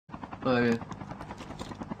Oh yeah.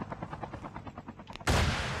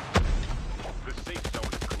 The safe zone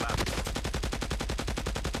is collapsing.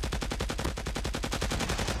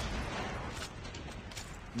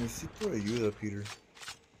 Necesito ayuda, Peter.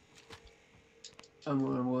 I'm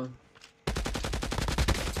one.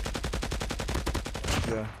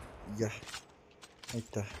 Ya, ya. Ahí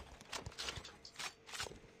está.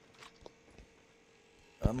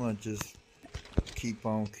 I'm gonna just keep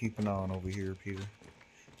on keeping on over here, Peter.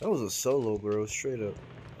 That was a solo, bro. Straight up.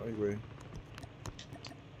 Anyway.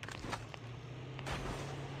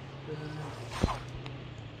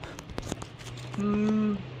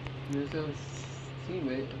 There's a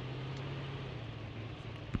teammate.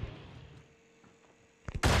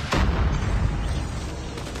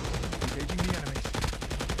 Engaging the enemies.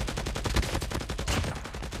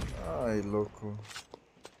 Ay, loco.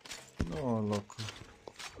 No, loco.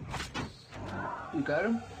 You got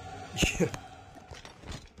him? Yeah.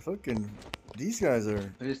 Fucking, these guys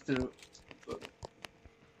are I just threw.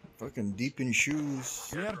 fucking deepenshu,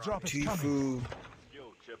 The airdrop is coming. Tfue, Yo,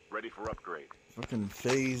 chip, ready for upgrade. fucking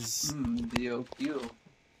Faze, DOQ.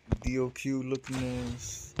 DOQ looking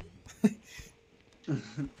ass.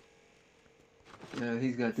 Yeah,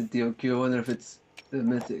 he's got the DOQ. I wonder if it's the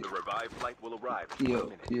mythic. The revived flight will arrive in 1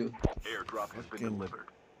 minute. DOQ. Airdrop has been Fucking- delivered.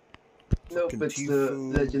 Nope, Fucking it's the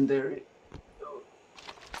Tfue. legendary.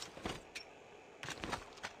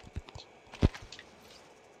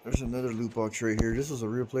 There's another loot box right here. This was a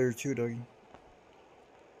real player too, Dougie.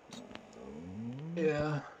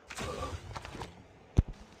 Yeah.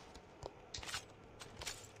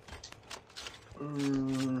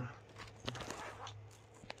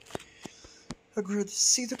 I'd rather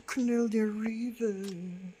see the Cornelia River.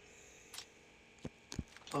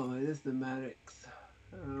 Oh, it is the Maddox.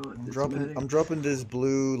 I don't know what this I'm Maddox. dropping this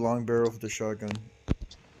blue long barrel for the shotgun.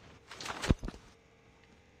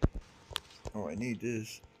 Oh, I need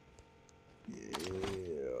this.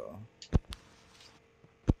 Yeah.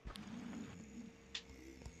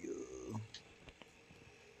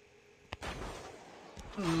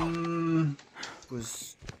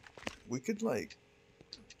 Was we could like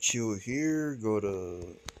chill here, go to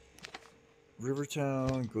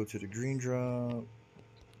Rivertown, go to the green drop.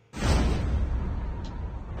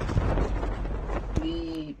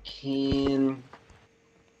 We can.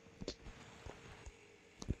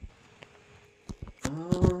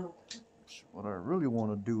 What I really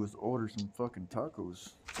want to do is order some fucking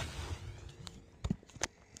tacos.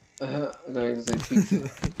 Guys, like pizza.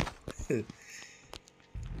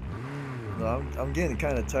 No, I'm getting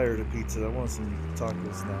kind of tired of pizza. I want some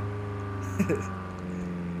tacos now.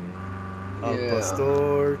 Al Yeah.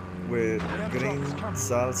 pastor with green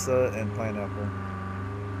salsa and pineapple.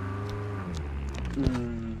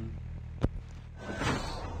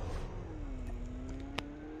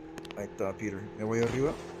 Ahí está, Peter. Me voy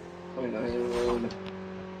arriba. Hola.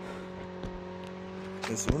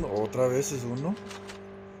 Es uno, otra vez es uno.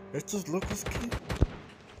 Estos locos que.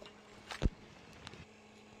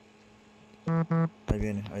 Ahí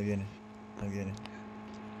viene, ahí viene, ahí viene.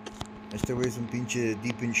 Este güey es un pinche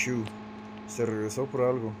deepenshu. Se regresó por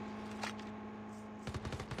algo.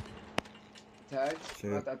 Tag? Sí.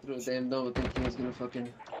 I thought through a damn double thinking he was gonna fucking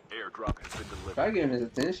Airdrop has been delivered. try getting his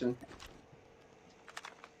attention.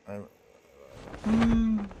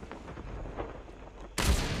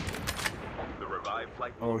 The revived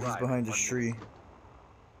flight will Oh, arrive he's in behind 1 this minute. tree.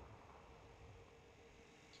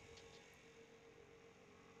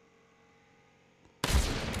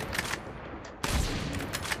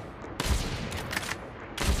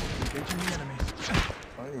 Engaging the enemies.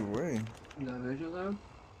 Ay, güey. No visual loud?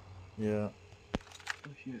 Yeah.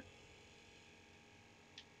 Oh shit.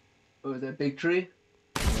 Oh, that big tree?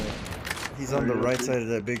 He's on the right side of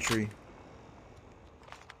that big tree.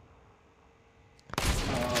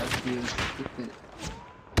 Oh, dude.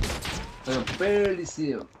 I can barely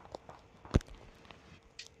see him.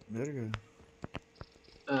 Verga.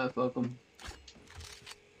 Fuck him.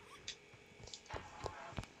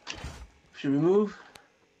 Should we move?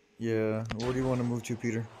 Yeah. Where do you want to move to,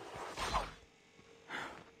 Peter?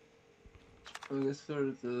 I guess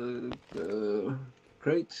start the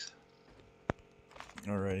crates.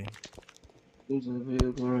 Alrighty. There's a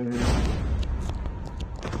vehicle right here.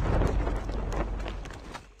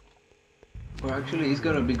 Or actually, he's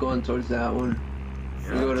gonna be going towards that one.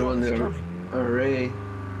 We go to one the array.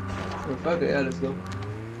 So fuck it, yeah, let's go.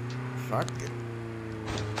 Fuck it.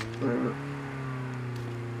 Whatever.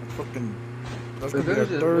 Fucking. That's If gonna be our there's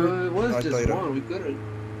just, third. it was I just thought it- one, we could've.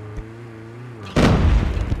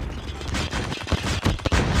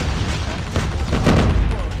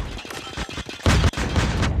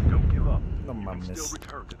 Don't give up. No You can still mames.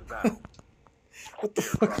 return to the battle. What the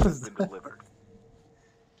fuck Airdrop has was been that? delivered.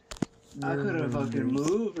 I could have fucking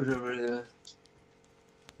moved over there.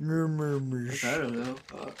 Like, I don't know.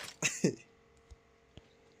 Fuck.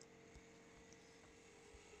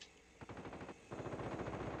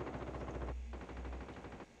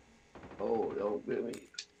 Oh, don't get me.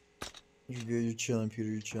 You're good. You're chilling, Peter.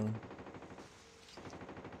 You're chilling.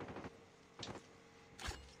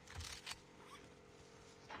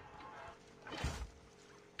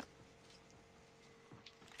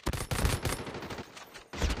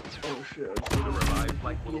 Oh shit. The revived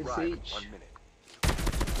flight will Yes, arrive in H. 1 minute.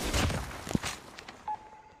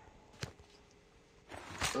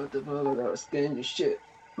 What the fuck? I gotta scan your shit.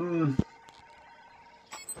 Your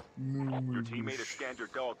teammate has scanned your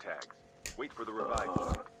dog tags. Wait for the revive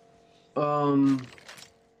flight. Oh.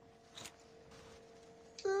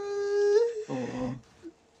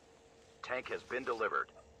 Tank has been delivered.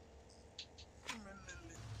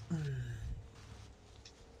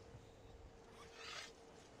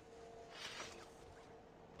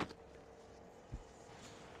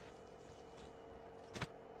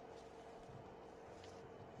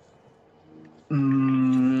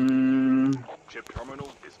 Chip terminal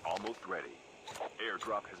is almost ready.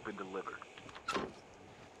 Airdrop has been delivered.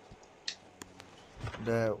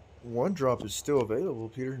 That one drop is still available,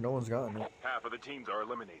 Peter. No one's gotten it. Half of the teams are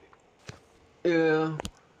eliminated. Yeah.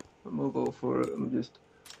 I'm gonna go for it. I'm just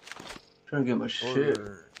trying to get my shit.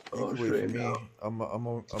 You Oh, can wait straight for me. now.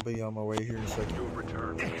 I'll be on my way here in a second. You'll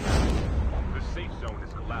return. The safe zone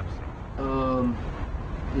is collapsing.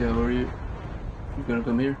 Yeah, where are you? You gonna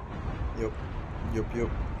come here? Yep.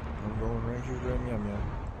 I'm going right here, Graham. Yum.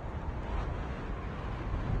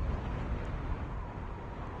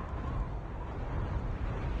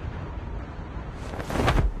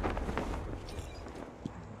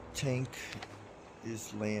 Tank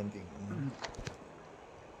is landing.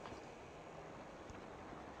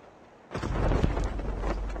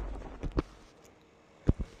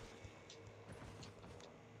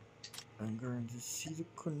 I'm going to see the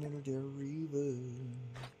Cornell del River.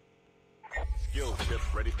 Skill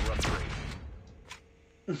chip ready for upgrade.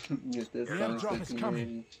 Get this Yeah, song drop is sticking coming.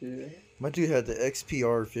 in shit. My dude had the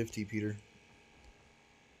XPR 50, Peter.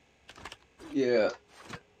 Yeah.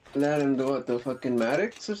 Let him do what, the fucking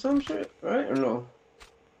Maddox or some shit, right? Or no?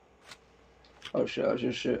 Oh shit, I was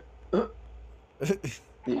just shit. Yeah.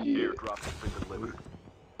 Airdrop has been delivered.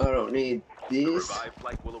 I don't need The this. revive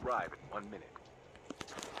flight will arrive in 1 minute.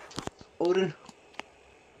 Odin.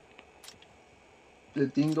 The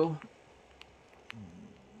dingo.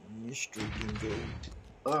 Mr. Dingo.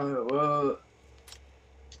 Alright, well.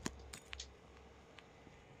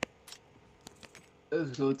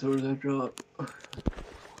 Let's go towards that drop.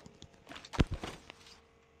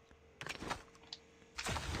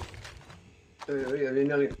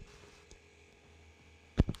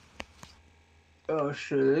 Oh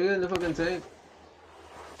shit, they in the fucking tank.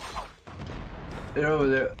 They're over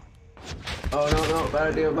there. Oh no, bad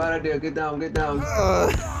idea, get down.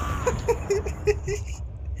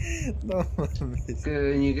 No, miss.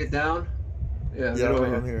 Can you get down? Yeah, Yeah, get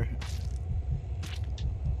over I'm here. here.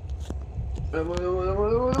 Come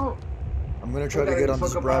on. I'm gonna try to get on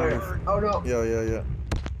this brown roof. Oh no. Yeah.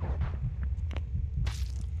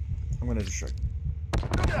 I'm gonna distract.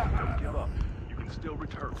 Don't give up. You can still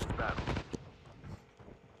return to the battle.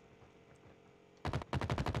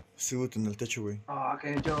 Súbete en el techo, güey. Oh, I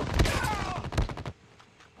can't jump.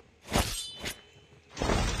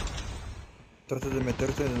 Trata de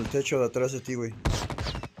meterte en el techo de atrás de ti, güey.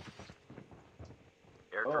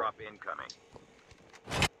 Airdrop incoming.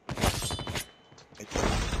 Ahí está.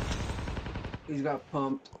 He's got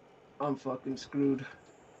pumped. I'm fucking screwed.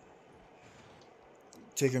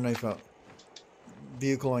 Take your knife out.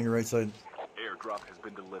 Vehicle on your right side. Airdrop has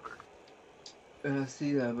been delivered. I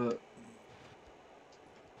see that, but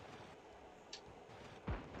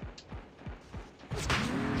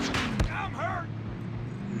I'm hurt.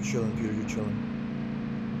 You're chilling, Peter. You're chilling.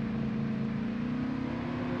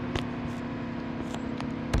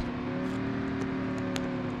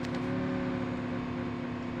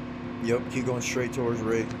 Yep, keep going straight towards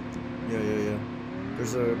right. Yeah.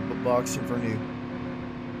 There's a box in front of you.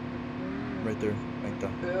 Right there. Like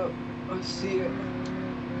that. yeah, I see it.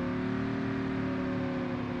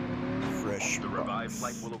 Fresh The revive box.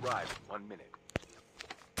 flight will arrive in 1 minute.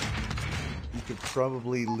 You could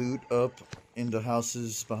probably loot up in the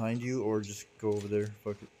houses behind you or just go over there.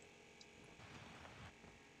 Fuck it.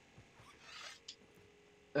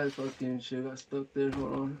 That fucking shit got stuck there.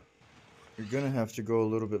 Hold on. You're gonna have to go a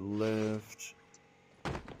little bit left.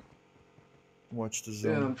 Watch the Yeah,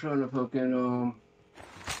 zone. I'm trying to fucking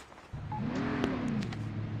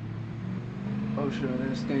Oh sure,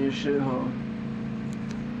 then scan your shit, huh?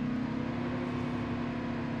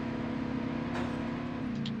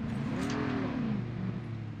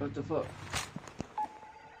 What the fuck?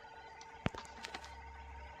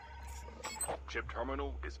 Chip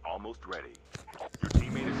terminal is almost ready. Your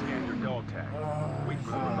teammate has scanned your dog tag. Wait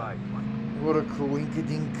for the revive flight. What a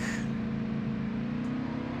coinkydink.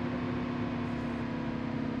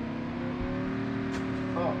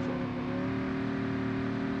 Oh, fuck.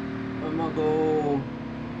 I'ma go.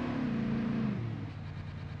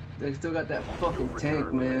 They still got that fucking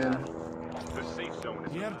tank, man. The safe zone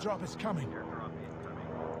is The airdrop is coming.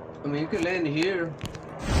 I mean, you can land here.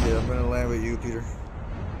 Yeah, I'm gonna land with you, Peter.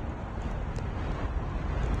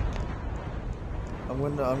 I'm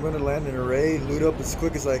gonna land an array, loot up as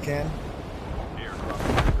quick as I can.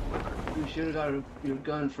 You should have got your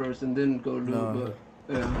gun first and then go loot, No.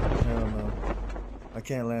 but yeah. Hell no. I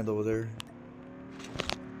can't land over there.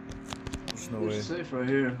 There's no way. It's safe right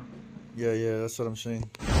here. Yeah, that's what I'm saying.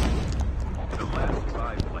 The last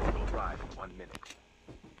revive flight will arrive in 1 minute.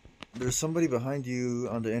 There's somebody behind you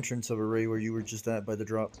on the entrance of array where you were just at by the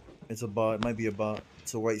drop. It's a bot. It might be a bot.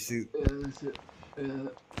 It's a white suit. Yeah, that's it. Yeah.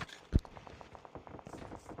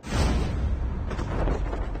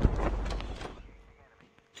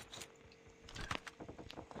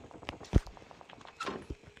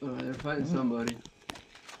 They're fighting somebody.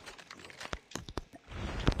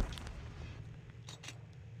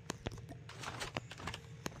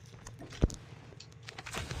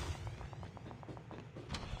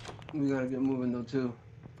 We gotta get moving though too.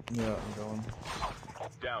 Yeah, I'm going.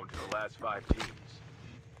 Down to the last 5 teams.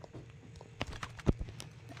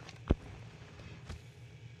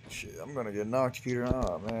 Shit, I'm gonna get knocked, Peter.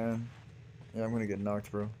 Oh man. Yeah, I'm gonna get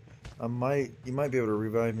knocked, bro. You might be able to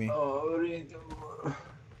revive me. Oh, what are you doing?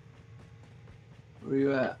 Where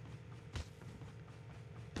you at?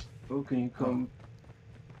 Oh, can you come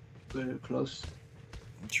very close?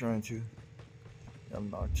 I'm trying to. I'm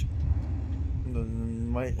knocked. You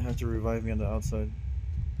might have to revive me on the outside.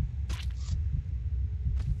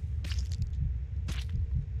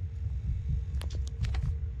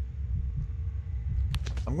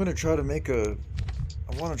 I'm gonna try to make a.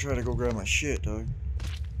 I wanna try to go grab my shit, dog.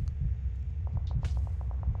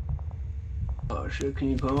 Oh shit,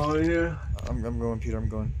 can you come over here? I'm going, Peter. I'm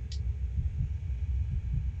going.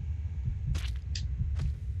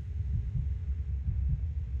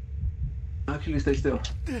 Actually, stay still.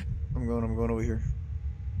 I'm going over here.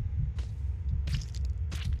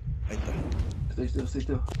 Right there. Stay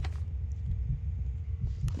still.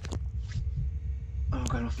 I don't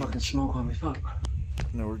got no fucking smoke on me, fuck.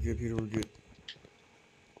 No, we're good, Peter. We're good.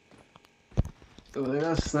 Oh, they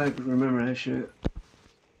got snipers, remember that shit.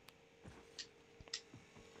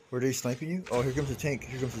 Were they sniping you? Oh, here comes the tank.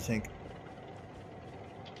 Here comes the tank.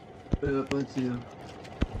 Yeah, I see you.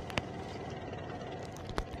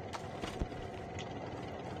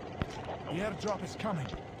 The airdrop is coming.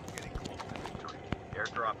 Getting close to victory.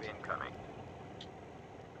 Airdrop incoming.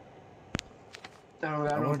 I don't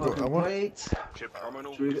got I no wanna go- fucking I wanna- plates. Chip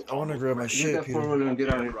terminal Sweet. is I wanna almost grab my ready. shit, Get that Peter. 4-wheeler and get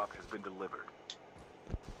out of here. Airdrop has been delivered.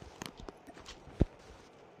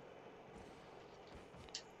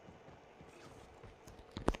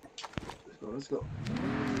 Let's go.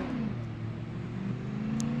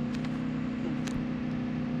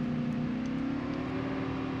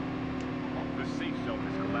 The safe zone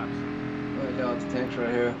is collapsing. Oh, yeah, the tank's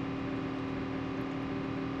right here.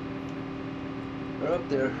 They're up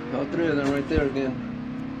there. All 3 of them right there again.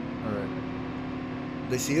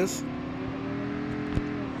 Alright. They see us?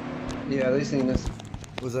 Yeah, they seen us.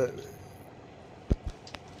 Was that...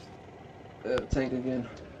 Tank again.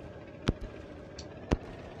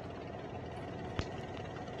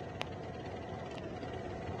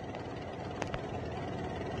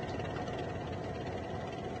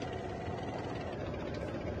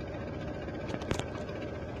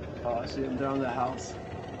 Oh, I see him down the house.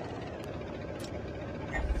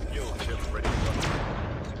 Skill chip ready to go.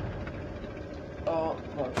 Oh,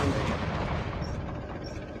 fuck.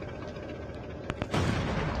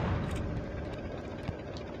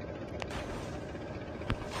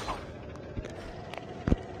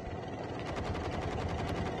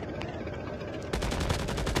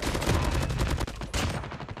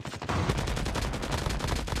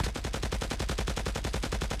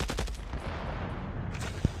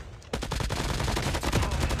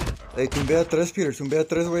 Hey, tumbé a 3, Peter. Tumbé a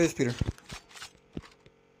 3 güeyes, Peter.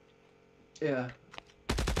 Yeah.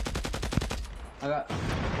 I got.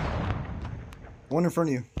 One in front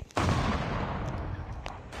of you.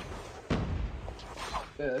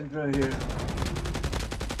 Yeah, it's right here.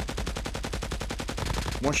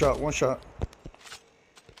 One shot, one shot.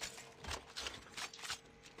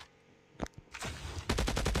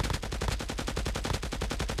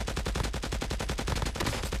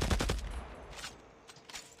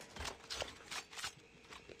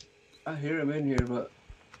 I hear him in here, but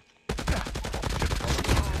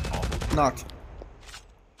Knocked.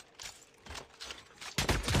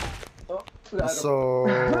 oh, got him. So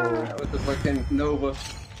With the fucking Nova.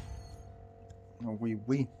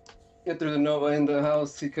 we Get through the Nova in the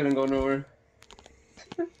house. He couldn't go nowhere.